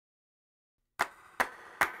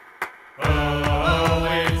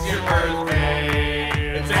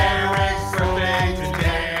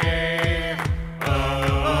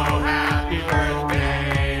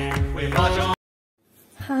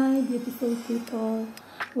beautiful people!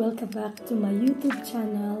 Welcome back to my YouTube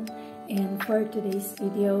channel, and for today's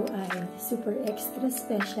video ay super extra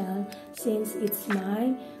special since it's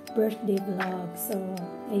my birthday vlog. So,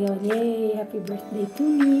 ayun, yay! Happy birthday to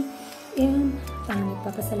me! And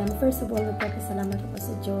nagpapasalamat, first of all, nagpapasalamat ako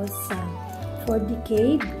sa Diyos sa 4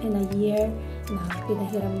 decade and a year na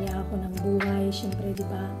pinahiram niya ako ng buhay. Siyempre, di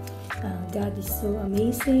ba? God is so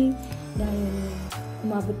amazing dahil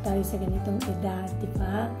umabot tayo sa ganitong edad, di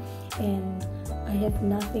ba? And I have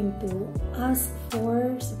nothing to ask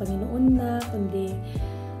for sa Panginoon na, kundi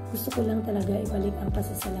gusto ko lang talaga ibalik ang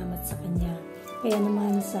pasasalamat sa Kanya. Kaya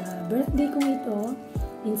naman sa birthday kong ito,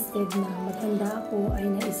 instead na maghanda ako, ay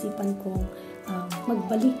naisipan kong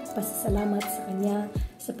magbalik pasasalamat sa Kanya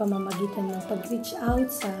sa pamamagitan ng pag-reach out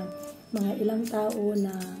sa mga ilang tao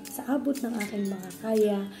na sa abot ng aking mga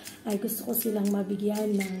kaya ay gusto ko silang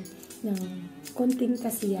mabigyan ng konting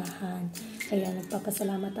kasiyahan. Kaya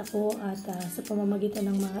nagpapasalamat ako at sa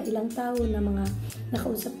pamamagitan ng mga ilang tao na mga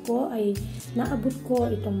nakausap ko ay naabot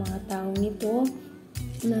ko itong mga taong ito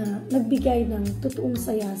na nagbigay ng totoong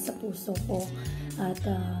saya sa puso ko. At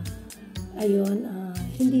ayun,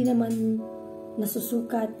 hindi naman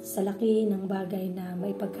nasusukat sa laki ng bagay na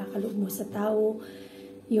may pagkakaloob mo sa tao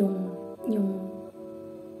yung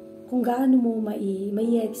kung gaano mo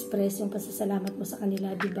mai-express yung pasasalamat mo sa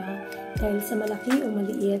kanila, di ba? Dahil sa malaki o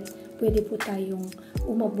maliit, pwede po tayong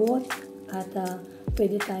umabot at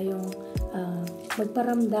pwede tayong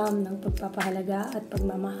magparamdam ng pagpapahalaga at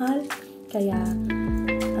pagmamahal. Kaya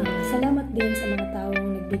salamat din sa mga taong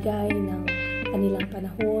nagbigay ng kanilang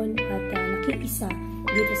panahon at nakiisa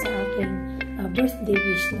dito sa aking birthday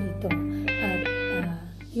wish na ito. At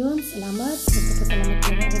yun, salamat. Nagpapasalamat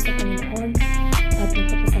din ako sa Panginoon at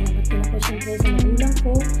nagpapasalamat din ako siyempre sa magulang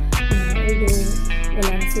ko na although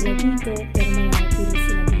wala na sila dito, pero mananatili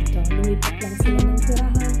sila dito. Lumipat lang sila ng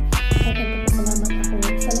tirahan at nagpapasalamat ako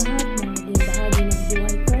sa lahat na naging bahagi ng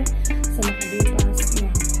buhay ko sa nakalipas na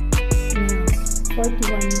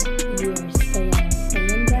 41 years. Kaya,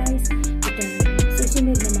 ayun guys, itong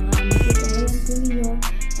susunod na mga makita ngayon po ninyo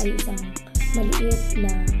ay isang maliit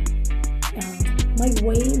na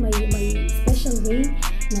may special way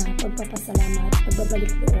na pagpapasalamat,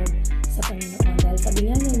 pagbabalik loob sa Panginoon. Dahil sabi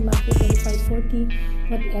nga niya in Matthew 25:40,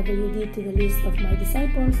 whatever you did to the least of my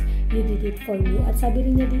disciples, you did it for me. At sabi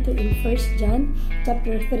rin niya dito in 1 John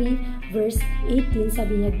chapter 3 verse 18,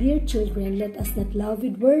 sabi niya, dear children, let us not love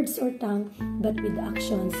with words or tongue, but with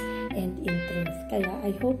actions and in truth. Kaya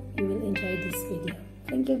I hope you will enjoy this video.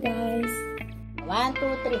 Thank you guys! 1, 2,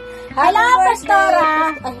 3. Hello,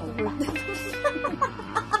 Pastora!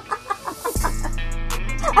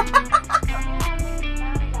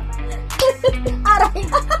 Aray!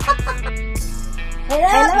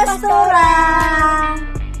 Hello, Pastora!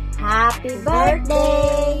 Happy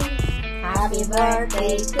birthday! Happy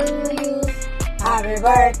birthday to you! Happy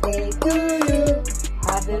birthday to you!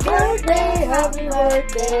 Happy birthday! Happy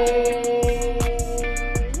birthday!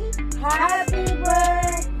 Happy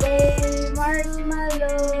birthday, Marsh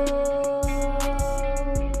Malou!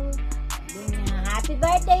 Happy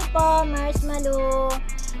birthday po, Marsh Malou!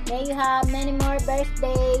 May you have many more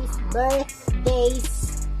birthdays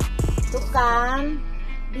to come.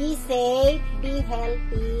 Be safe, be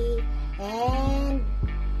healthy, and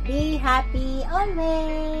be happy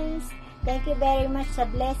always. Thank you very much sa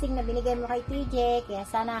blessing na binigay mo kay TJ. Kaya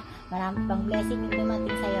sana marami pang blessing yung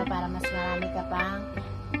dumating sa'yo para mas marami ka pang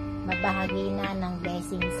magbahagi na ng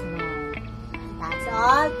blessings mo. That's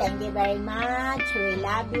all. Thank you very much. We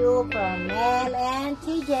love you from Mel and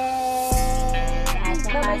TJ. At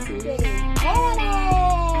saka si Helen.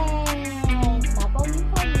 Napawin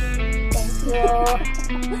po me. Thank you.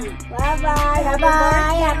 Bye-bye.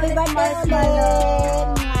 Bye-bye. Happy birthday ulit.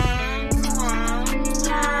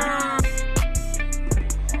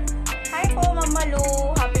 Hi po, Ma'am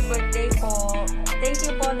Malou. Happy birthday po. Thank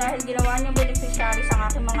you po dahil ginawa niyo beneficiary sa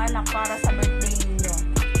aking mga anak para sa birthday ninyo.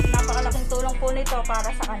 Napakalaking tulong po nito para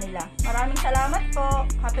sa kanila. Maraming salamat po.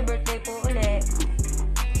 Happy birthday po ulit.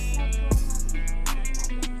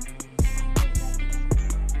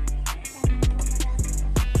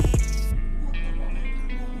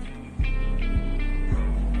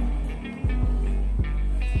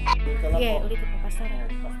 Okay, ulit po, Pastoral.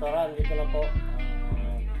 Pastoral, dito na po.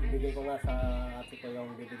 Bibigay ko nga sa ate ko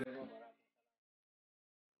yung bibigay ko.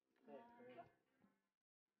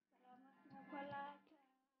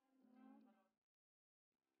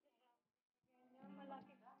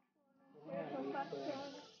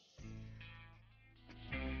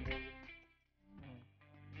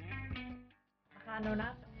 Ano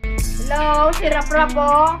na? Hello, si Rap-Rap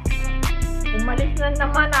po. Umalis na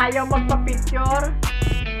naman, ayaw magpa-picture.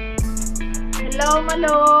 Hello,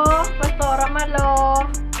 Malo. Pastora Malo.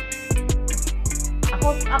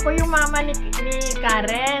 Ako yung mama ni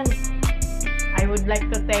Karen. I would like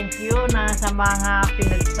to thank you na sa mga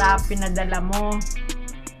pinadala mo.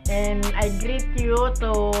 And I greet you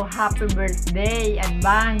to happy birthday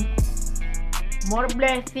advance. More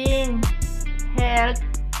blessing, health,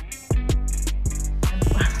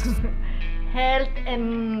 health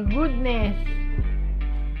and goodness.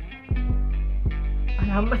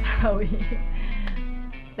 Ano ba sabi?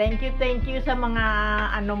 Thank you sa mga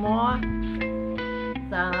ano mo,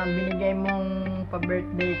 sa binigay mong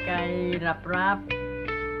pa-birthday kay Rap Rap.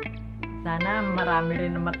 Sana marami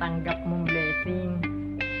rin na matanggap mong blessing.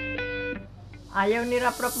 Ayaw ni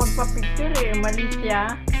Rap Rap magpa-picture eh, umalis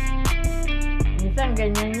siya. Minsan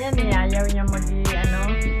ganyan yan eh, ayaw niya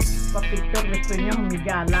pa-picture, gusto niya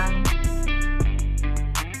humiga lang.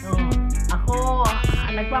 Ako,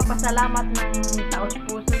 nagpapasalamat ng taos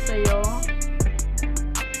puso sa iyo.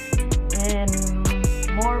 And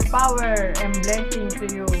more power and blessing to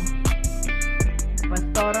you,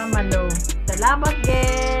 Pastora Malou. Salamat,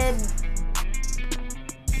 Ged!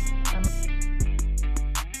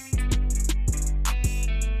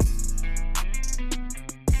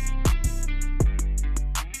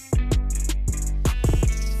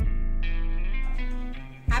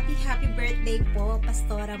 Happy birthday po,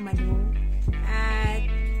 Pastora Malou. At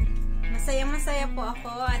masaya po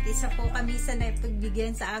ako at isa po kami sa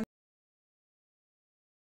napagbigyan sa amin.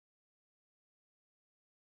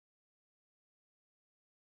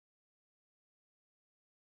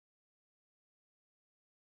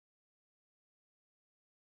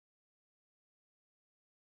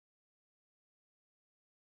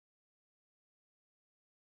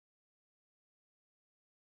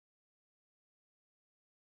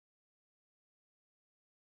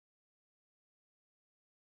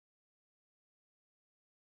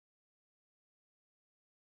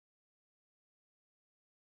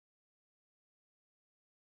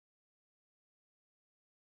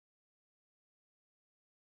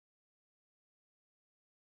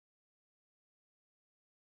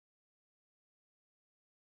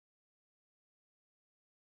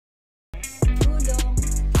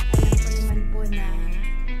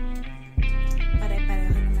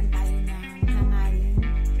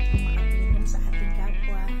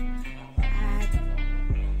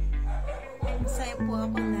 Po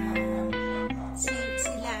ako na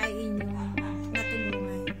sila ay inyong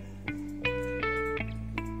natulungan.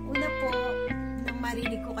 Una po, nang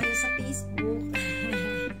marinig ko kayo sa Facebook,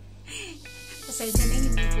 pasensya na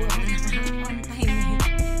hindi po ako on time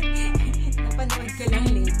napanood ko lang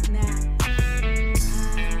late na.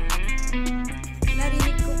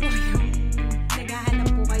 Narinig ko po yung naghahanap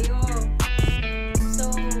po kayo.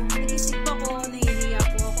 So, nag-isip ako, nahihiya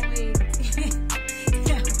po ako eh.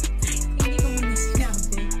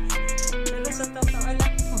 Sa totoo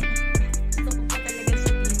lang po, gusto ko pa talaga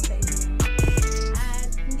sabihin sa inyo.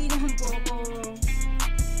 At hindi naman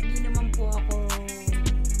po ako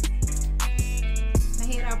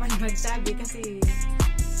nahirapan magsabi kasi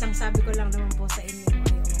isang sabi ko lang naman po sa inyo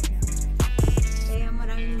kaya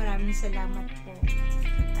maraming salamat po.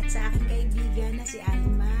 At sa aking kaibigan na si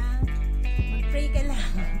Alma, mag-pray ka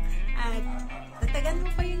lang at tatagan mo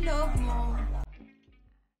pa yung loob mo.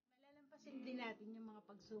 Malalampasin din natin yung mga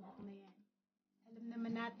pagsubok na yan. Alam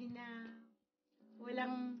naman natin na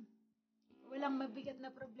walang mabigat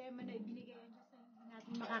na problema na ibinigay ang Diyos na hindi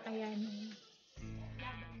natin makakayanin.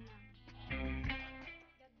 Laban lang.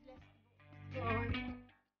 God bless you all. To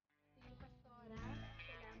you, Pastora.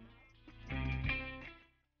 Salamat.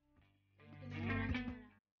 Thank you na maraming.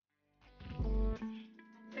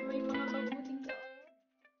 At sa may mga mabuting loob,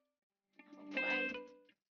 ako po ay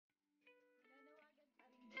nanawagan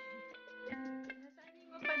pa rin. Nasana'y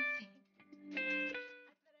mapansin.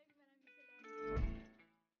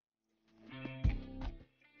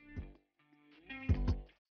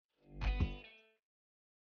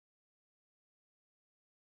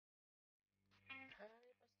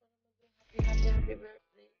 Happy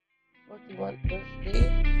birthday, 41st birthday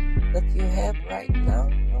that you have right now.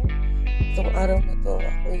 No? Itong araw na to,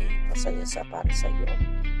 ako'y masaya para sa iyo.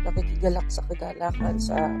 Nakikigalak sa kagalakan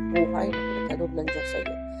sa buhay na pinagkaloob ng Diyos sa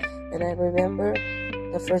iyo. And I remember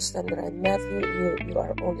the first time that I met you, you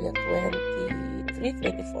are only at 23,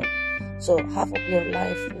 24. So, half of your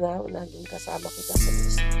life now, naging kasama kita sa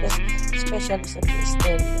business, especially sa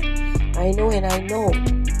business. I know and I know,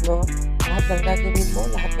 no? Lahat ng gagawin mo,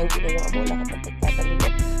 lahat ng ginawa mo, lahat ng pagtatanim mo,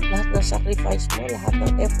 lahat ng sacrifice mo, lahat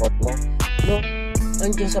ng effort mo, no?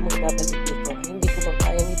 Ang Diyos ang magbabalik dito. Hindi ko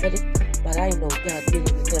makayang ibalik, but I know God will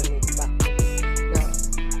return it back. Na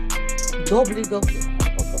doble ang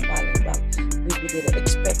pagpapalang back. hindi na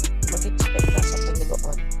mag-expect ka sa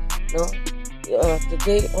Panginoon, no?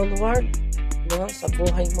 Today onward, no, sa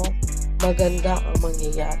buhay mo, maganda ang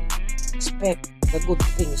mangyayari. Expect the good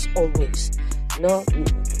things always, no?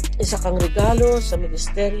 Isa kang regalo sa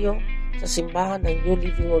ministeryo, sa simbahan ng New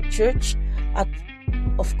Living Word Church, at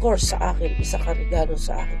of course sa akin, isa kang regalo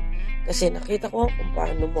sa akin. Kasi nakita ko kung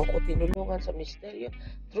paano mo ko tinulungan sa ministeryo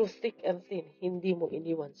through thick and thin. Hindi mo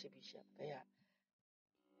iniwan si Bishop.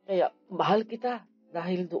 Kaya mahal kita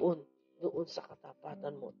dahil doon sa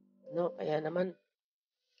katapatan mo, no? Kaya naman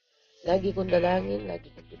lagi kong dalangin,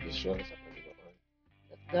 lagi kong petisyon sa Panginoon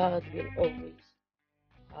that God will always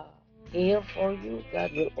care for you.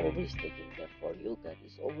 God will always take care for you. God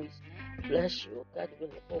is always bless you. God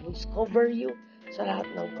will always cover you sa lahat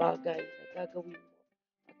ng bagay na gagawin mo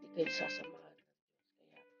at ikay sasamahan.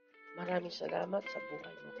 Kaya maraming salamat sa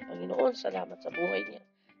buhay mo. Panginoon, salamat sa buhay niya.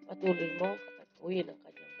 Patuloy mo kataguhin ang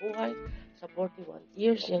kanyang buhay sa 41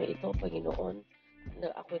 years niyang ito, Panginoon, na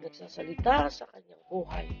ako'y nagsasalita sa kanyang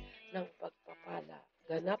buhay ng pagpapala,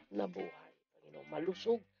 ganap na buhay, Panginoon,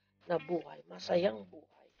 malusog na buhay, masayang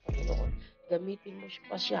buhay, Panginoon. Gamitin mo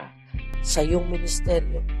pa siya sa iyong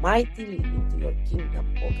ministeryo, mightily into your kingdom,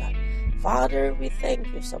 O God. Father, we thank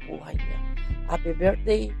you sa buhay niya. Happy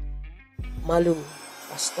birthday, Malou,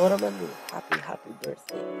 Pastora Malou. Happy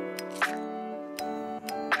birthday.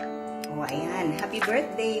 Oh, ayan. Happy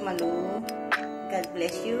birthday, Malou. God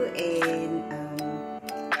bless you and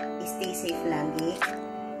stay safe lagi.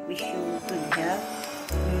 Wish you good health.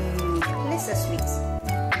 Bless the sweets.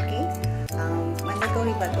 Okay?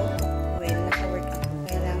 Mandatory ba to? Well, naka-work ako.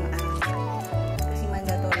 Kaya lang, kasi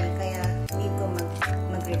mandatory. Kaya need ko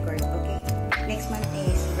mag-record. Okay? Next month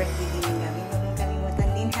is birthday din ng gabi. Huwag mong kalimutan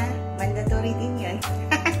din, ha? Mandatory din yun.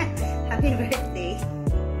 Happy birthday.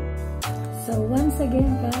 So once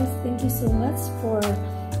again guys, thank you so much for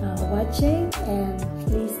watching, and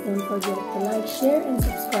please don't forget to like, share, and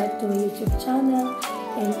subscribe to my YouTube channel.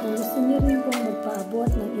 And kung gusto niyo rin pong magpaabot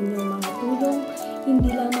ng inyong mga tulong, hindi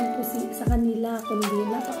lamang po sa kanila, kundi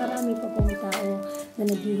napakarami pa pong tao na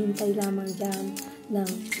naghihintay lamang dyan ng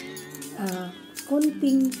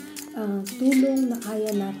konting tulong na kaya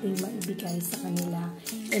nating maibigay sa kanila.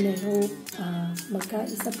 And I hope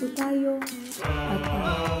magkaisa po tayo at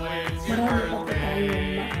marami pa po tayong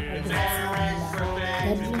makakagawa sa kanila.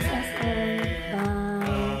 God bless us all. Bye.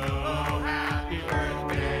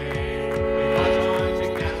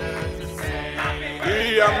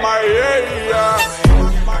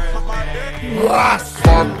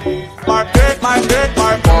 My